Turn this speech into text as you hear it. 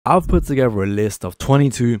I've put together a list of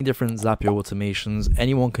 22 different Zapier automations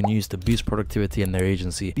anyone can use to boost productivity in their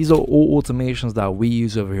agency. These are all automations that we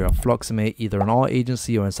use over here at Fluxomate, either in our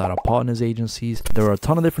agency or inside our partners' agencies. There are a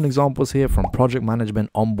ton of different examples here, from project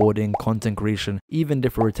management, onboarding, content creation, even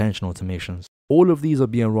different retention automations. All of these are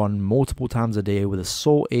being run multiple times a day with the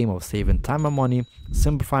sole aim of saving time and money,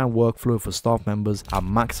 simplifying workflow for staff members, and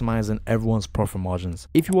maximizing everyone's profit margins.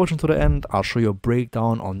 If you watch until the end, I'll show you a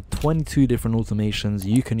breakdown on 22 different automations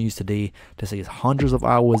you can use today to save hundreds of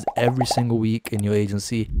hours every single week in your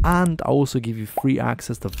agency, and I'll also give you free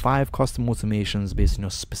access to 5 custom automations based on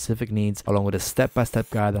your specific needs, along with a step-by-step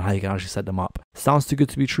guide on how you can actually set them up. Sounds too good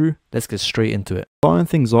to be true? Let's get straight into it. Starting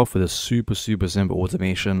things off with a super simple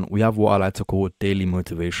automation, we have what I like to call daily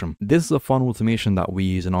motivation. This is a fun automation that we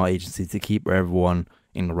use in our agency to keep everyone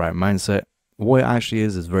in the right mindset. What it actually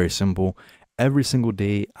is very simple. Every single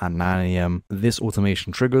day at 9 AM, this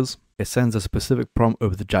automation triggers. It sends a specific prompt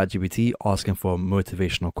over to ChatGPT asking for a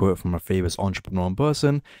motivational quote from a famous entrepreneur in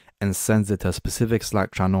person, and sends it to a specific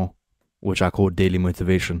Slack channel, which I call daily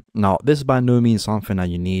motivation. Now, this is by no means something that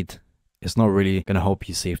you need. It's not really going to help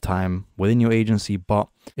you save time within your agency, but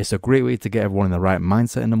it's a great way to get everyone in the right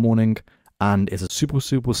mindset in the morning. And it's a super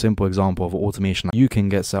simple example of automation that you can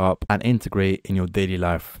get set up and integrate in your daily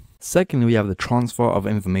life. Secondly, we have the transfer of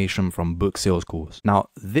information from book sales calls. Now,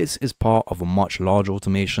 this is part of a much larger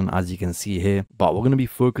automation, as you can see here, but we're going to be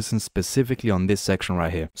focusing specifically on this section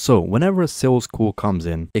right here. So whenever a sales call comes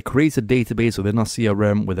in, it creates a database within our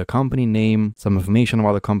CRM with a company name, some information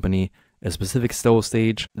about the company, a specific sales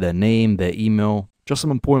stage, their name, their email, just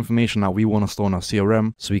some important information that we want to store in our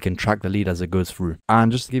CRM so we can track the lead as it goes through.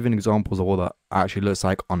 And just to give you examples of what that actually looks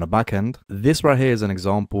like on the back end, this right here is an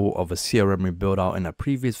example of a CRM we built out in a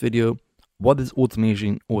previous video. What this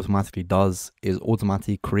automation automatically does is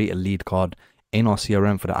automatically create a lead card in our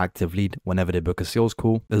CRM for the active lead whenever they book a sales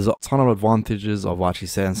call. There's a ton of advantages of actually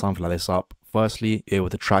setting something like this up. Firstly, you're able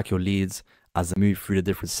to track your leads as they move through the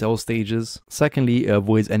different sales stages. Secondly, it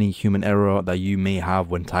avoids any human error that you may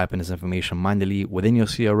have when typing this information manually within your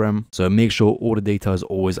CRM, so make sure all the data is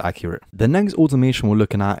always accurate. The next automation we're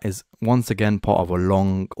looking at is once again part of a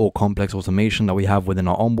long or complex automation that we have within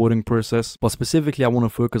our onboarding process, but specifically I want to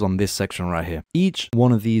focus on this section right here. Each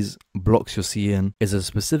one of these blocks you're seeing is a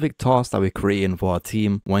specific task that we're creating for our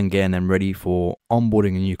team when getting them ready for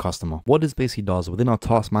onboarding a new customer. What this basically does, within our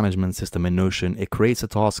task management system in Notion, it creates a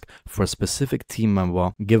task for a specific team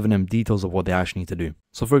member, giving them details of what they actually need to do.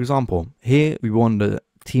 So for example, here we want the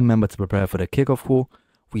team member to prepare for the kickoff call.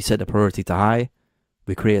 We set the priority to high.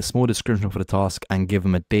 We create a small description for the task and give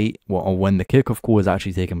them a date or when the kickoff call is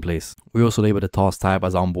actually taking place. We also label the task type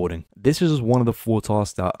as onboarding. This is just one of the 4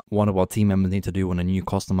 tasks that one of our team members need to do when a new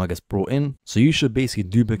customer gets brought in. So you should basically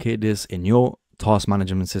duplicate this in your task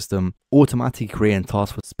management system, automatically creating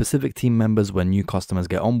tasks for specific team members when new customers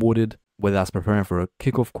get onboarded, whether that's preparing for a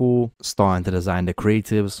kickoff call, starting to design the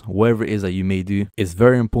creatives, whatever it is that you may do. It's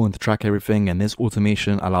very important to track everything, and this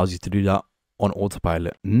automation allows you to do that on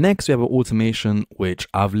autopilot. Next, we have an automation which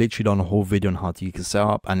I've literally done a whole video on how you can set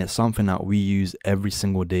up, and it's something that we use every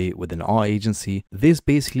single day within our agency. This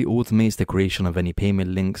basically automates the creation of any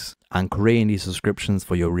payment links and creating these subscriptions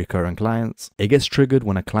for your recurring clients. It gets triggered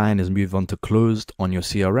when a client is moved on to closed on your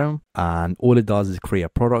CRM, and all it does is create a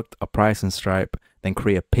product, a price and Stripe, then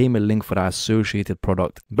create a payment link for that associated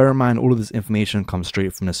product. Bear in mind, all of this information comes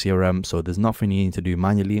straight from the CRM, so there's nothing you need to do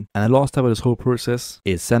manually. And the last step of this whole process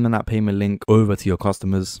is sending that payment link over to your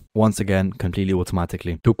customers, once again, completely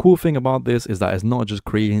automatically. The cool thing about this is that it's not just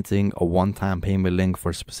creating a one-time payment link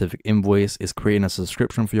for a specific invoice, it's creating a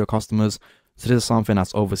subscription for your customers. So this is something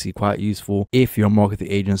that's obviously quite useful if you're a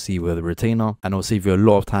marketing agency with a retainer, and it'll save you a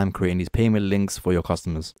lot of time creating these payment links for your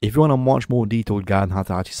customers. If you want a much more detailed guide on how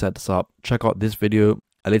to actually set this up, check out this video.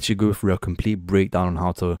 I literally go through a complete breakdown on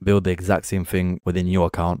how to build the exact same thing within your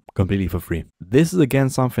account completely for free. This is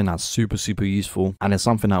again something that's super useful, and it's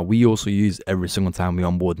something that we also use every single time we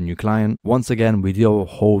onboard a new client. Once again, we do have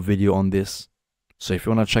a whole video on this, so if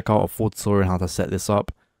you want to check out a full tutorial on how to set this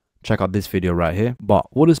up, check out this video right here. But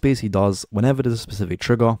what this basically does, whenever there's a specific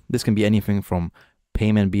trigger, this can be anything from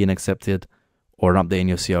payment being accepted or an update in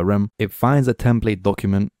your CRM, it finds a template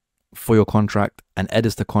document for your contract and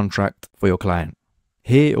edits the contract for your client.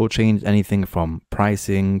 Here it will change anything from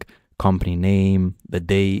pricing, company name, the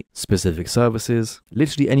date, specific services,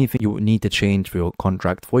 literally anything you need to change for your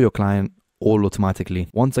contract for your client, all automatically.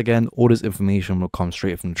 Once again, all this information will come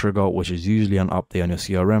straight from the trigger, which is usually an update on your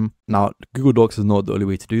CRM. Now, Google Docs is not the only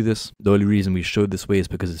way to do this. The only reason we showed this way is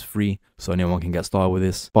because it's free, so anyone can get started with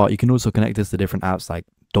this. But you can also connect this to different apps like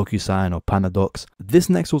DocuSign or PandaDocs. This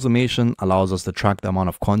next automation allows us to track the amount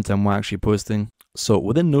of content we're actually posting. So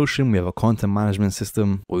within Notion, we have a content management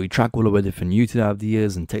system where we track all of our different YouTube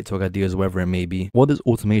ideas and TikTok ideas, wherever it may be. What this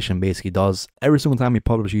automation basically does, every single time we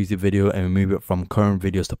publish a YouTube video and we move it from current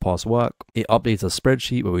videos to past work, it updates a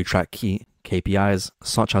spreadsheet where we track key KPIs,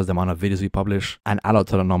 such as the amount of videos we publish, and add up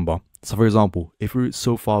to the number. So for example, if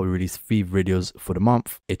so far we released 3 videos for the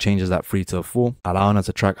month, it changes that 3 to a 4, allowing us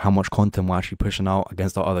to track how much content we're actually pushing out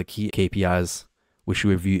against our other key KPIs, which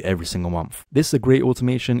we review every single month. This is a great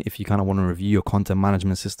automation if you kind of want to review your content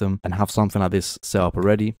management system and have something like this set up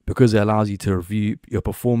already, because it allows you to review your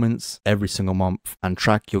performance every single month and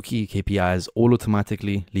track your key KPIs all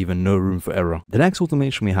automatically, leaving no room for error. The next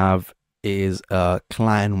automation we have is a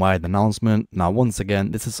client-wide announcement. Now, once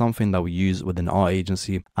again, this is something that we use within our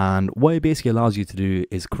agency, and what it basically allows you to do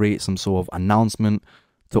is create some sort of announcement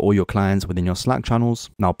to all your clients within your Slack channels.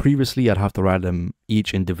 Now, previously I'd have to write them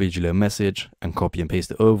each individually a message and copy and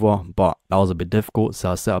paste it over, but that was a bit difficult,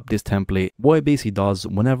 so I set up this template. What it basically does,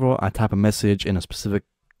 whenever I type a message in a specific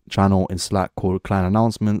channel in Slack called client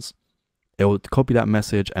announcements, it will copy that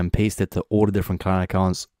message and paste it to all the different client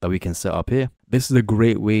accounts that we can set up here. This is a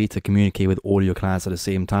great way to communicate with all your clients at the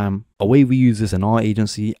same time. A way we use this in our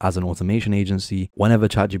agency as an automation agency, whenever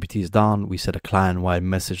ChatGPT is down, we set a client-wide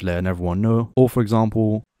message letting everyone know. Or for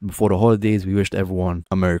example, before the holidays, we wished everyone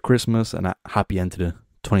a Merry Christmas and a happy end to the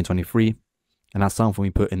 2023. And that's something we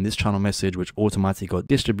put in this channel message, which automatically got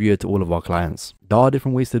distributed to all of our clients. There are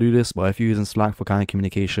different ways to do this, but if you're using Slack for kind of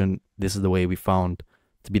communication, this is the way we found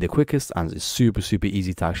to be the quickest, and it's super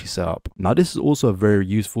easy to actually set up. Now, this is also a very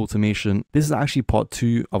useful automation. This is actually part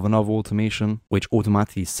 2 of another automation, which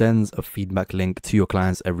automatically sends a feedback link to your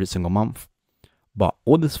clients every single month. But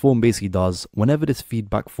what this form basically does, whenever this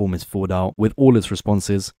feedback form is filled out with all its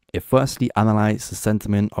responses, it firstly analyzes the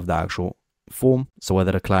sentiment of the actual form, so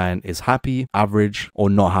whether the client is happy, average, or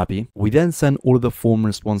not happy. We then send all of the form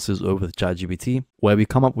responses over to ChatGPT, where we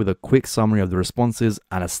come up with a quick summary of the responses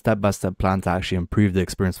and a step-by-step plan to actually improve the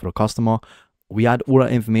experience for the customer. We add all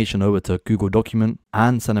that information over to a Google document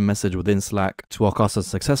and send a message within Slack to our customer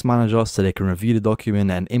success manager so they can review the document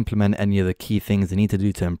and implement any of the key things they need to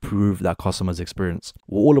do to improve that customer's experience.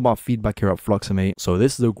 We're all about feedback here at Fluxomate, so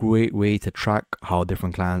this is a great way to track how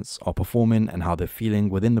different clients are performing and how they're feeling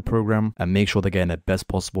within the program and make sure they're getting the best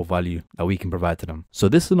possible value that we can provide to them. So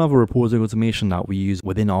this is another reporting automation that we use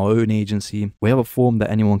within our own agency. We have a form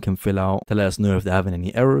that anyone can fill out to let us know if they're having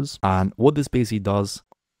any errors, and what this basically does,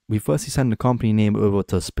 we firstly send the company name over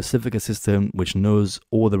to a specific assistant which knows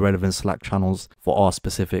all the relevant Slack channels for our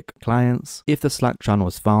specific clients. If the Slack channel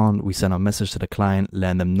is found, we send a message to the client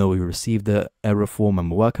letting them know we received the error form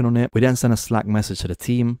and we're working on it. We then send a Slack message to the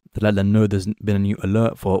team to let them know there's been a new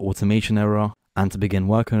alert for automation error and to begin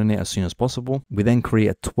working on it as soon as possible. We then create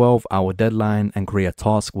a 12-hour deadline and create a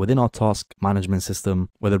task within our task management system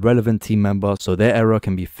with a relevant team member so their error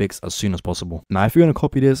can be fixed as soon as possible. Now, if you're going to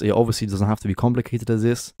copy this, it obviously doesn't have to be complicated as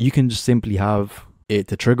this. You can just simply have it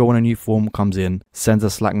to trigger when a new form comes in, sends a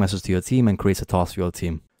Slack message to your team and creates a task for your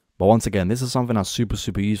team. But once again, this is something that's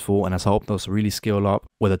super useful and has helped us really scale up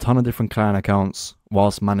with a ton of different client accounts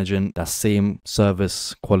whilst managing that same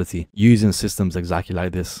service quality using systems exactly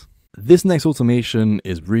like this. This next automation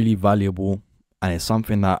is really valuable and it's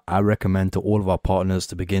something that I recommend to all of our partners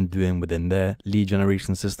to begin doing within their lead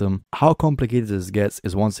generation system. How complicated this gets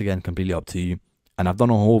is once again completely up to you. And I've done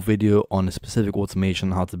a whole video on a specific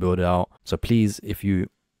automation, how to build it out. So please, if you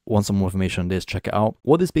want some more information on this, check it out.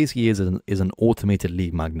 What this basically is an automated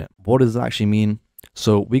lead magnet. What does it actually mean?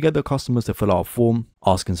 So we get the customers to fill out a form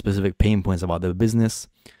asking specific pain points about their business.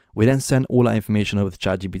 We then send all that information over to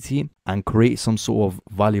ChatGPT and create some sort of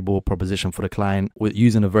valuable proposition for the client with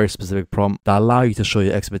using a very specific prompt that allow you to show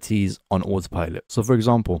your expertise on autopilot. So for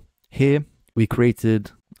example, here we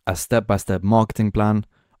created a step-by-step marketing plan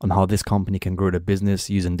on how this company can grow their business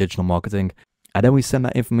using digital marketing. And then we send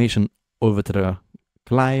that information over to the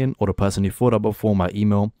client or the person who filled out the form by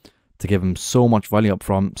email to give them so much value up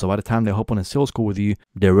front, so by the time they hop on a sales call with you,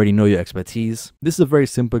 they already know your expertise. This is a very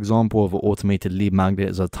simple example of an automated lead magnet.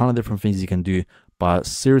 There's a ton of different things you can do, but I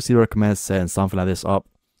seriously recommend setting something like this up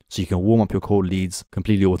so you can warm up your cold leads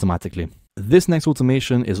completely automatically. This next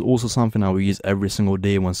automation is also something that we use every single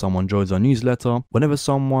day when someone joins our newsletter. Whenever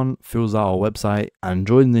someone fills out our website and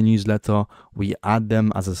joins the newsletter, we add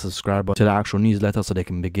them as a subscriber to the actual newsletter so they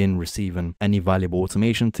can begin receiving any valuable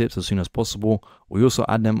automation tips as soon as possible. We also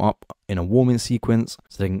add them up in a warming sequence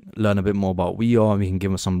so they can learn a bit more about we are, and we can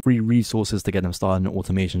give them some free resources to get them started in an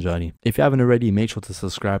automation journey. If you haven't already, make sure to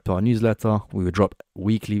subscribe to our newsletter. We will drop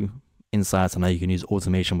weekly insights on how you can use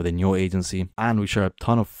automation within your agency, and we share a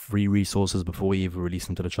ton of free resources before we even release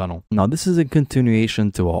them to the channel. Now, this is a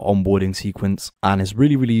continuation to our onboarding sequence, and it's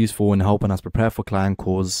really useful in helping us prepare for client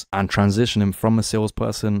calls and transitioning from a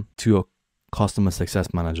salesperson to a customer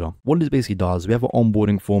success manager. What this basically does, we have an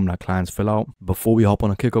onboarding form that clients fill out before we hop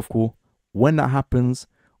on a kickoff call. When that happens,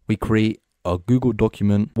 we create a Google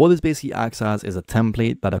document. What this basically acts as is a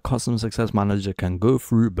template that a customer success manager can go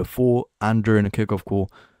through before and during a kickoff call,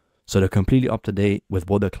 so they're completely up to date with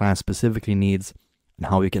what their client specifically needs and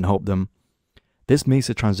how we can help them. This makes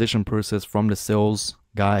the transition process from the sales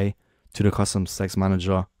guy to the customer success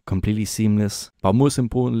manager completely seamless, but most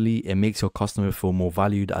importantly, it makes your customer feel more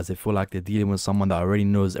valued, as they feel like they're dealing with someone that already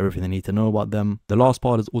knows everything they need to know about them. The last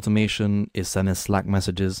part is automation is sending Slack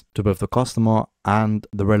messages to both the customer and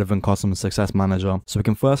the relevant customer success manager, so we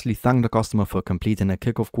can firstly thank the customer for completing a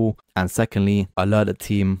kickoff call, and secondly alert the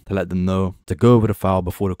team to let them know to go over the file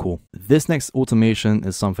before the call. This next automation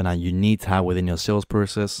is something that you need to have within your sales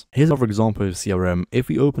process. Here's another example of CRM. If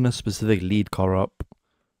we open a specific lead card up,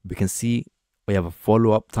 we can see we have a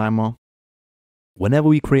follow-up timer. Whenever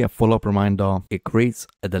we create a follow-up reminder, it creates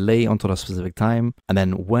a delay until a specific time, and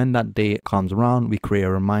then when that day comes around, we create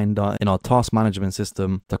a reminder in our task management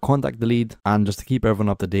system to contact the lead. And just to keep everyone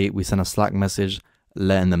up to date, we send a Slack message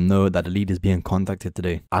letting them know that the lead is being contacted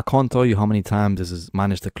today. I can't tell you how many times this has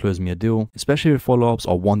managed to close me a deal, especially if follow-ups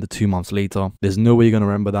are 1 to 2 months later. There's no way you're going to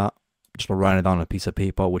remember that just by writing it down on a piece of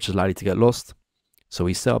paper, which is likely to get lost. So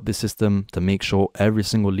we set up this system to make sure every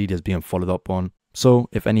single lead is being followed up on. So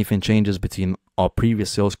if anything changes between our previous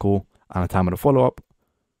sales call and the time of the follow-up,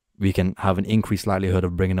 we can have an increased likelihood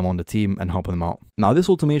of bringing them on the team and helping them out. Now, this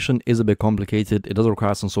automation is a bit complicated. It does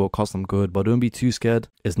require some sort of custom code, but don't be too scared.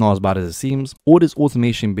 It's not as bad as it seems. All this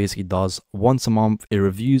automation basically does, once a month, it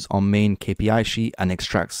reviews our main KPI sheet and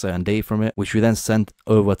extracts certain data from it, which we then send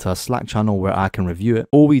over to a Slack channel where I can review it.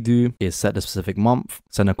 All we do is set the specific month,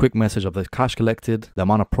 send a quick message of the cash collected, the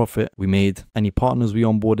amount of profit we made, any partners we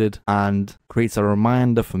onboarded, and creates a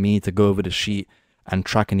reminder for me to go over the sheet and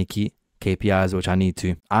track any key KPIs which I need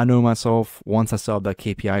to. I know myself, once I set up that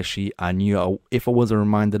KPI sheet, I knew if I wasn't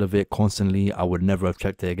reminded of it constantly, I would never have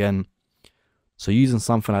checked it again. So using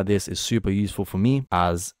something like this is super useful for me,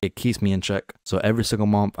 as it keeps me in check. So every single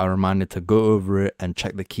month I'm reminded to go over it and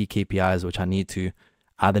check the key KPIs which I need to,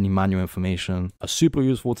 add any manual information. A super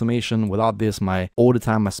useful automation. Without this, all the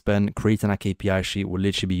time I spend creating a KPI sheet would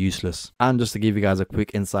literally be useless. And just to give you guys a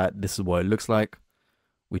quick insight, this is what it looks like.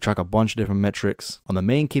 We track a bunch of different metrics on the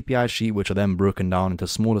main KPI sheet, which are then broken down into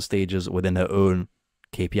smaller stages within their own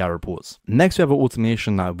KPI reports. Next, we have an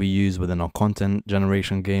automation that we use within our content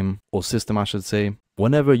generation game, or system, I should say.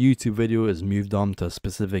 Whenever a YouTube video is moved on to a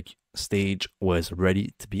specific stage where it's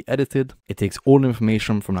ready to be edited, it takes all the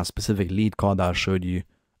information from that specific lead card that I showed you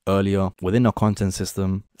earlier within our content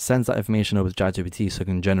system, sends that information over to ChatGPT so it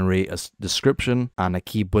can generate a description and a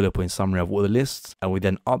key bullet point summary of all the lists, and we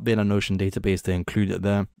then update our Notion database to include it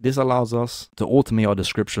there. This allows us to automate our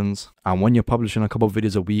descriptions, and when you're publishing a couple of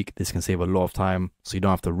videos a week, this can save a lot of time, so you don't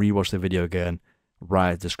have to rewatch the video again,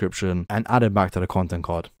 write a description, and add it back to the content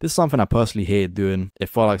card. This is something I personally hate doing. It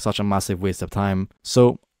felt like such a massive waste of time,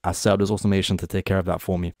 so I set up this automation to take care of that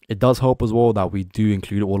for me. It does help as well that we do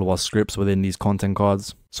include all of our scripts within these content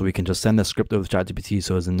cards, so we can just send the script over to ChatGPT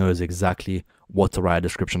so it knows exactly what to write a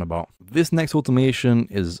description about. This next automation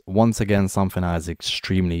is once again something that is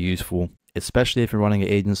extremely useful, especially if you're running an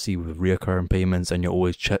agency with recurring payments and you're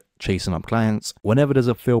always chasing up clients. Whenever there's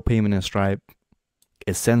a failed payment in Stripe,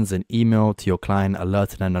 it sends an email to your client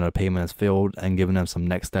alerting them that a payment has failed and giving them some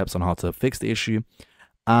next steps on how to fix the issue,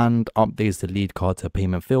 and updates the lead card to a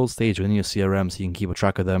payment failed stage within your CRM so you can keep a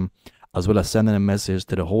track of them, as well as sending a message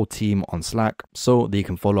to the whole team on Slack so they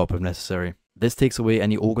can follow up if necessary. This takes away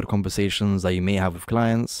any awkward conversations that you may have with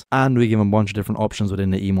clients, and we give them a bunch of different options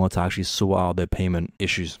within the email to actually sort out their payment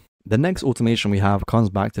issues. The next automation we have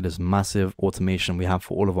comes back to this massive automation we have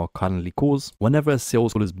for all of our Calendly calls. Whenever a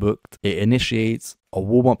sales call is booked, it initiates a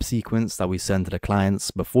warm-up sequence that we send to the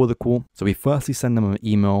clients before the call. So we firstly send them an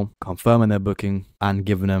email confirming their booking and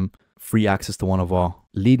giving them free access to one of our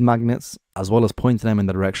lead magnets, as well as pointing them in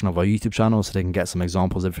the direction of our YouTube channel so they can get some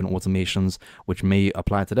examples of different automations which may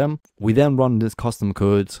apply to them. We then run this custom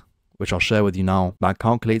code, which I'll share with you now, that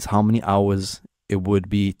calculates how many hours it would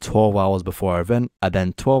be 12 hours before our event. And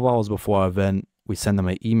then 12 hours before our event, we send them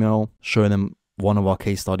an email showing them one of our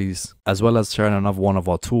case studies, as well as sharing another one of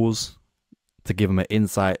our tools to give them an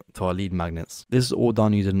insight to our lead magnets. This is all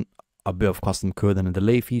done using a bit of custom code and a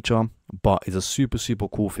delay feature, but it's a super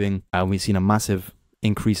cool thing. And we've seen a massive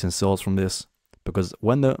increase in sales from this, because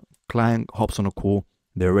when the client hops on a call,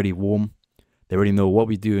 they're already warm. They already know what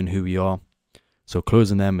we do and who we are. So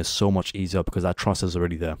closing them is so much easier because that trust is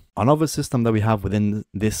already there. Another system that we have within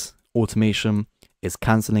this automation is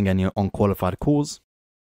canceling any unqualified calls.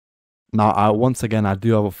 Now, once again, I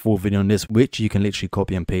do have a full video on this, which you can literally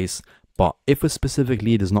copy and paste. But if a specific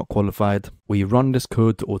lead is not qualified, we run this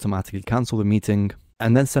code to automatically cancel the meeting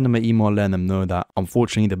and then send them an email letting them know that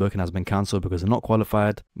unfortunately the booking has been cancelled because they're not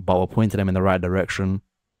qualified, but we're pointing them in the right direction.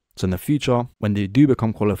 So in the future, when they do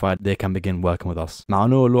become qualified, they can begin working with us. Now, I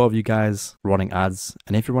know a lot of you guys running ads,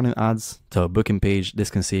 and if you're running ads to a booking page, this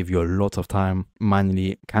can save you a lot of time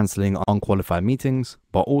manually cancelling unqualified meetings,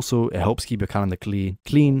 but also it helps keep your calendar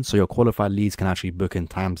clean so your qualified leads can actually book in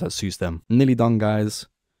times that suits them. Nearly done, guys.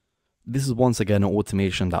 This is once again an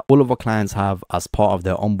automation that all of our clients have as part of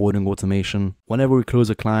their onboarding automation. Whenever we close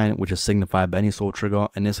a client, which is signified by any sort of trigger,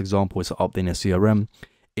 in this example, it's updating a CRM.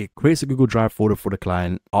 It creates a Google Drive folder for the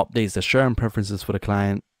client, updates the sharing preferences for the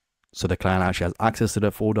client, so the client actually has access to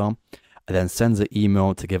that folder, and then sends an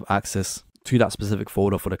email to give access to that specific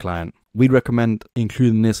folder for the client. We'd recommend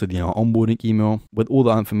including this with your onboarding email with all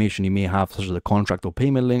the information you may have, such as a contract or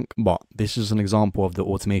payment link, but this is an example of the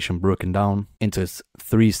automation broken down into its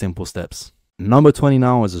 3 simple steps. Number 20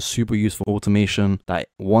 now is a super useful automation that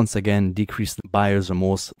once again decreases buyer's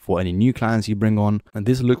remorse for any new clients you bring on. And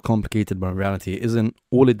this looks complicated, but in reality it isn't.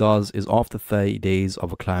 All it does is after 30 days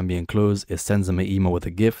of a client being closed, it sends them an email with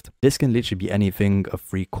a gift. This can literally be anything: a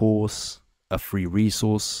free course, a free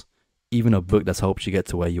resource, even a book that's helped you get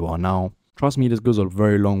to where you are now. Trust me, this goes a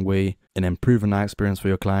very long way in improving that experience for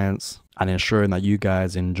your clients and ensuring that you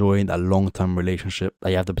guys enjoy that long-term relationship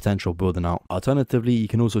that you have the potential of building out. Alternatively, you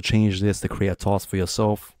can also change this to create a task for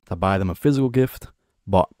yourself to buy them a physical gift,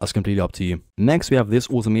 but that's completely up to you. Next, we have this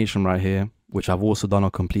automation right here, which I've also done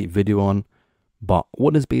a complete video on. But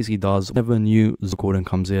what this basically does, whenever a new recording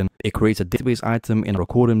comes in, it creates a database item in a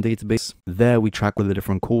recording database. There we track all the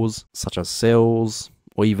different calls, such as sales,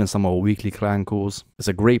 or even some of our weekly client calls. It's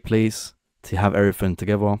a great place to have everything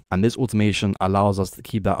together, and this automation allows us to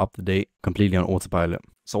keep that up to date completely on autopilot.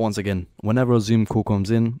 So once again, whenever a Zoom call comes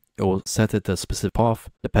in, it will set it to a specific path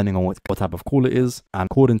depending on what type of call it is, and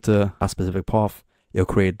according to that specific path, it'll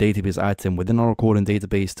create a database item within our recording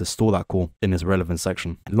database to store that call in its relevant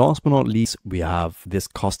section. And last but not least, we have this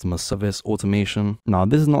customer service automation. Now,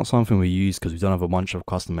 this is not something we use because we don't have a bunch of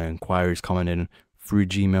customer inquiries coming in through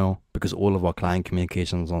Gmail because all of our client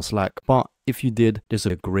communications is on Slack. But if you did, this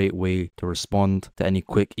is a great way to respond to any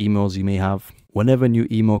quick emails you may have. Whenever a new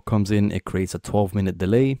email comes in, it creates a 12-minute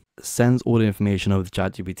delay, sends all the information over to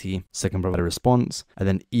ChatGPT so it can provide a response, and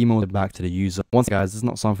then email it back to the user. Once again, guys, this is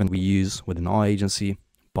not something we use within our agency,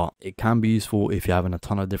 but it can be useful if you're having a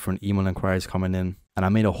ton of different email inquiries coming in. And I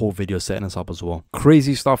made a whole video setting this up as well.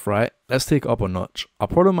 Crazy stuff, right? Let's take it up a notch. A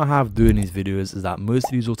problem I have doing these videos is that most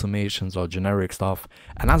of these automations are generic stuff,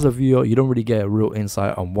 and as a viewer, you don't really get a real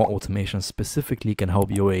insight on what automation specifically can help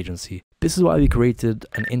your agency. This is why we created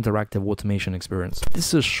an interactive automation experience. This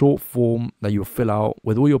is a short form that you'll fill out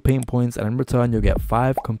with all your pain points, and in return you'll get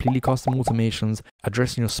 5 completely custom automations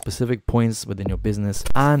addressing your specific points within your business,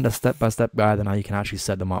 and a step-by-step guide on how you can actually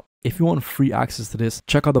set them up. If you want free access to this,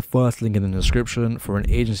 check out the first link in the description for an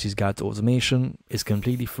agency's guide to automation. It's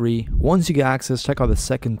completely free. Once you get access, check out the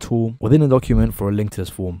second tool within the document for a link to this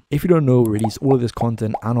form. If you don't know, we release all of this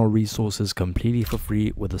content and our resources completely for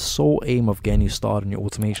free with the sole aim of getting you started on your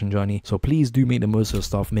automation journey. So please do make the most of the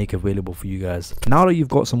stuff, make it available for you guys. Now that you've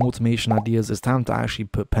got some automation ideas, it's time to actually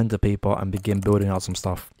put pen to paper and begin building out some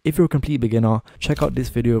stuff. If you're a complete beginner, check out this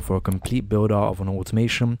video for a complete build out of an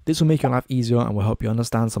automation. This will make your life easier and will help you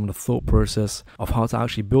understand some of the thought process of how to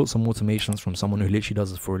actually build some automations from someone who literally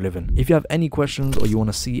does this for a living. If you have any questions or you want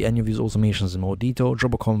to see any of these automations in more detail,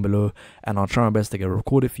 drop a comment below and I'll try my best to get it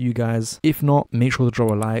recorded for you guys. If not, make sure to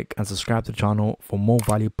drop a like and subscribe to the channel for more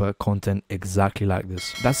value per content exactly like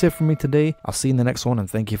this. That's it from me today. I'll see you in the next one, and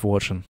thank you for watching.